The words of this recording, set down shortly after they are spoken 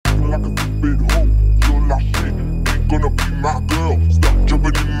gonna be my girl. Stop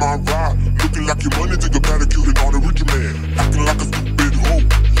jumping in my ride. Looking like your money, take a pedicure and on a rich man. Acting like a stupid hoe,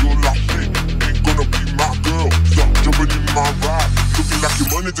 you're like shit. Ain't gonna be my girl. Stop jumping in my ride. Looking like your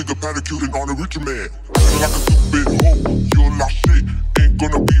money, take a pedicure and on a rich man. Acting like a stupid hoe, you're like shit. Ain't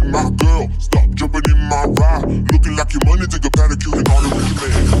gonna be my girl. Stop jumping in my ride. Looking like your money, take a pedicure and on a rich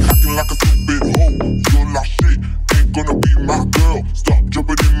man. Acting like a stupid hoe, you're like shit. Ain't gonna be my girl. Stop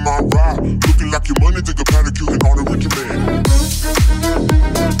jumping in my ride. Looking like your money, take a pedicure and on a rich man.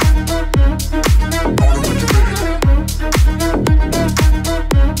 On a rich man. On a rich man. On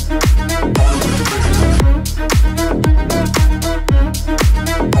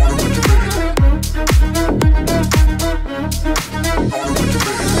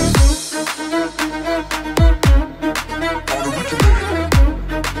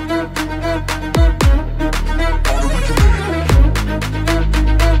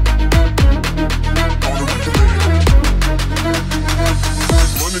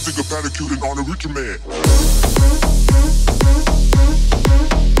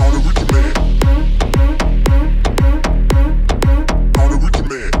a rich man. On a rich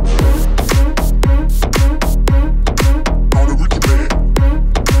man. On a rich man.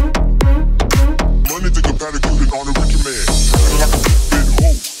 Take a pedicure and on a richer man. On a richer man. On a richer man. On a richer man. Money take a pedicure and on a richer man. Acting like a stupid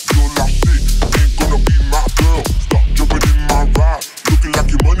hoe, you're like shit. Ain't gonna be my girl. Stop jumping in my ride. Looking like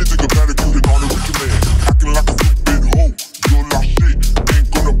your money take a pedicure and on a richer man. Acting like a stupid hoe, you're like shit.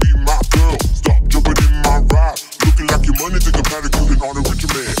 Gonna be my girl. Stop jumping in my ride. Looking like your money, take a pedicure and on a richer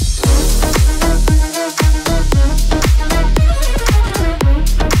man.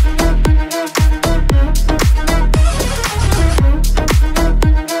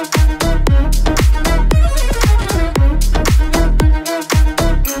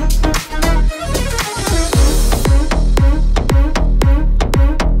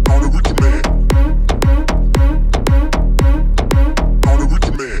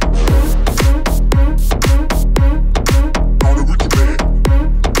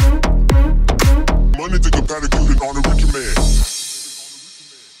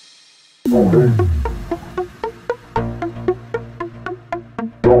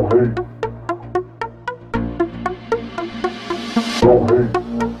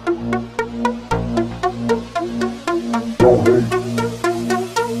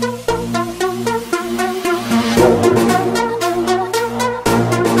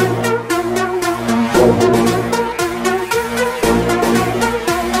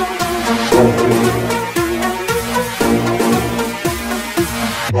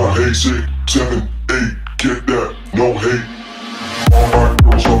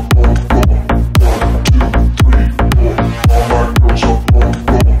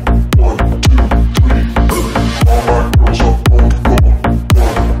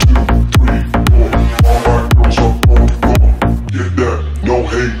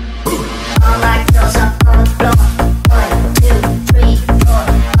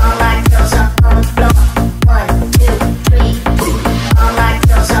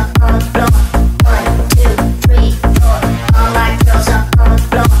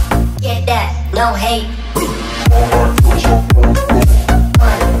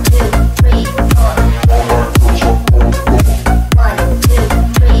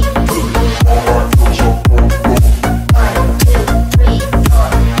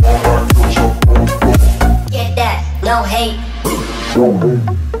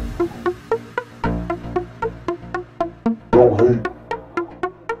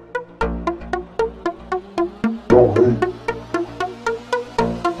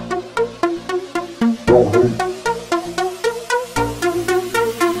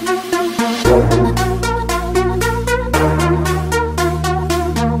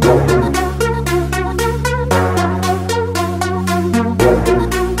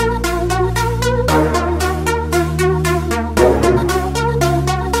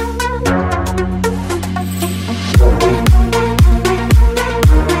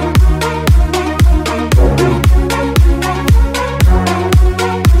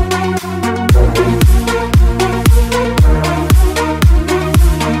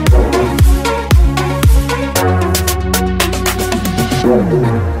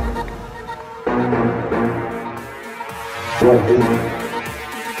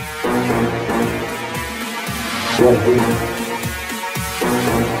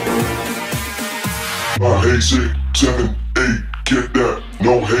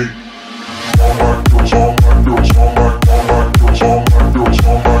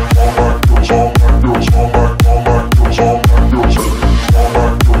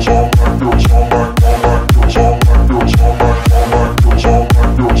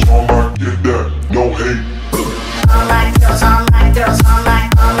 All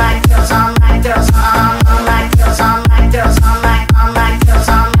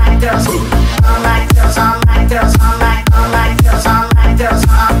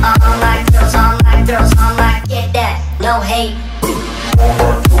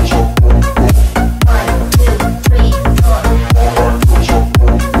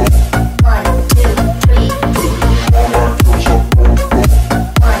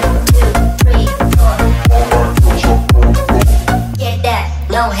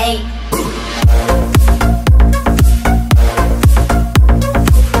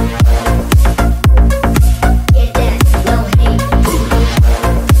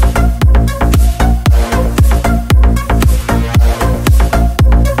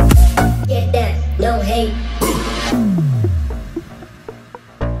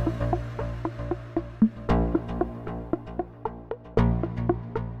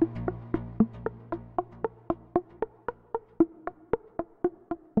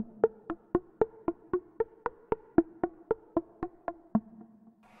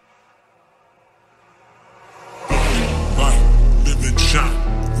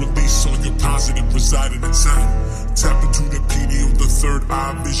residing inside. Tap into the pineal, the third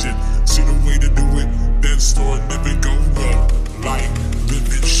eye vision. See the way to do it, then start living, go up. Light, live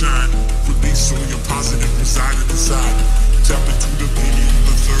and shine. Release all your positive residing inside. Tap into the pineal,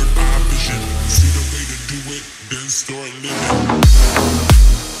 the third eye vision. See the way to do it, then start living.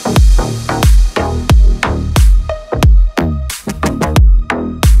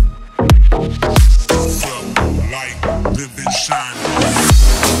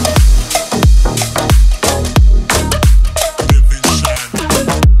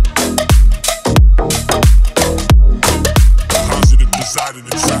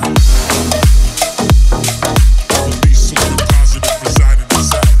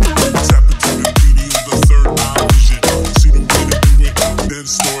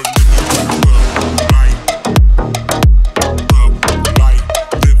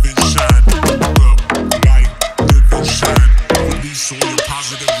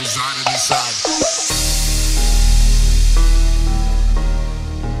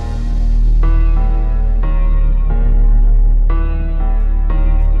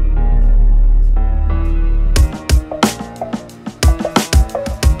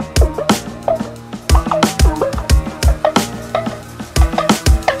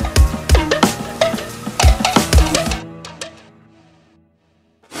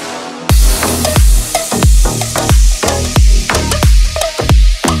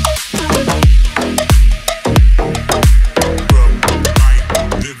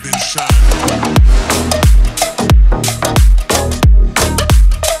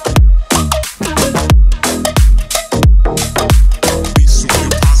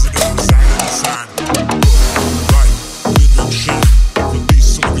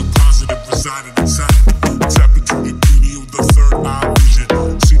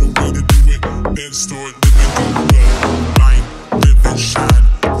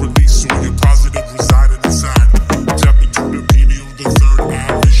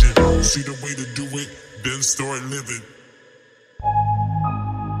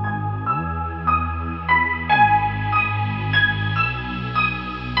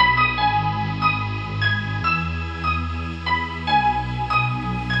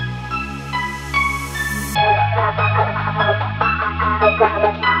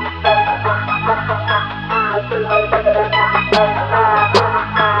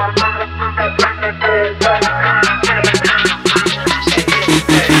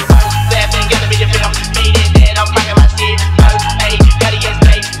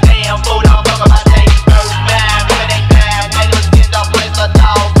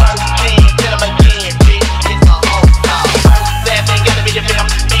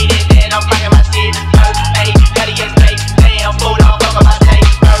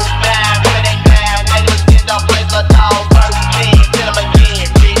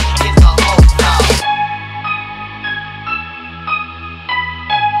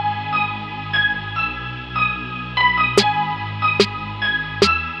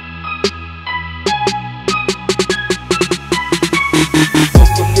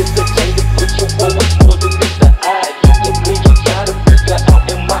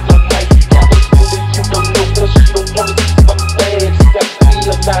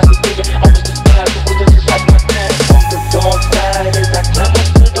 I was just glad, but we just like my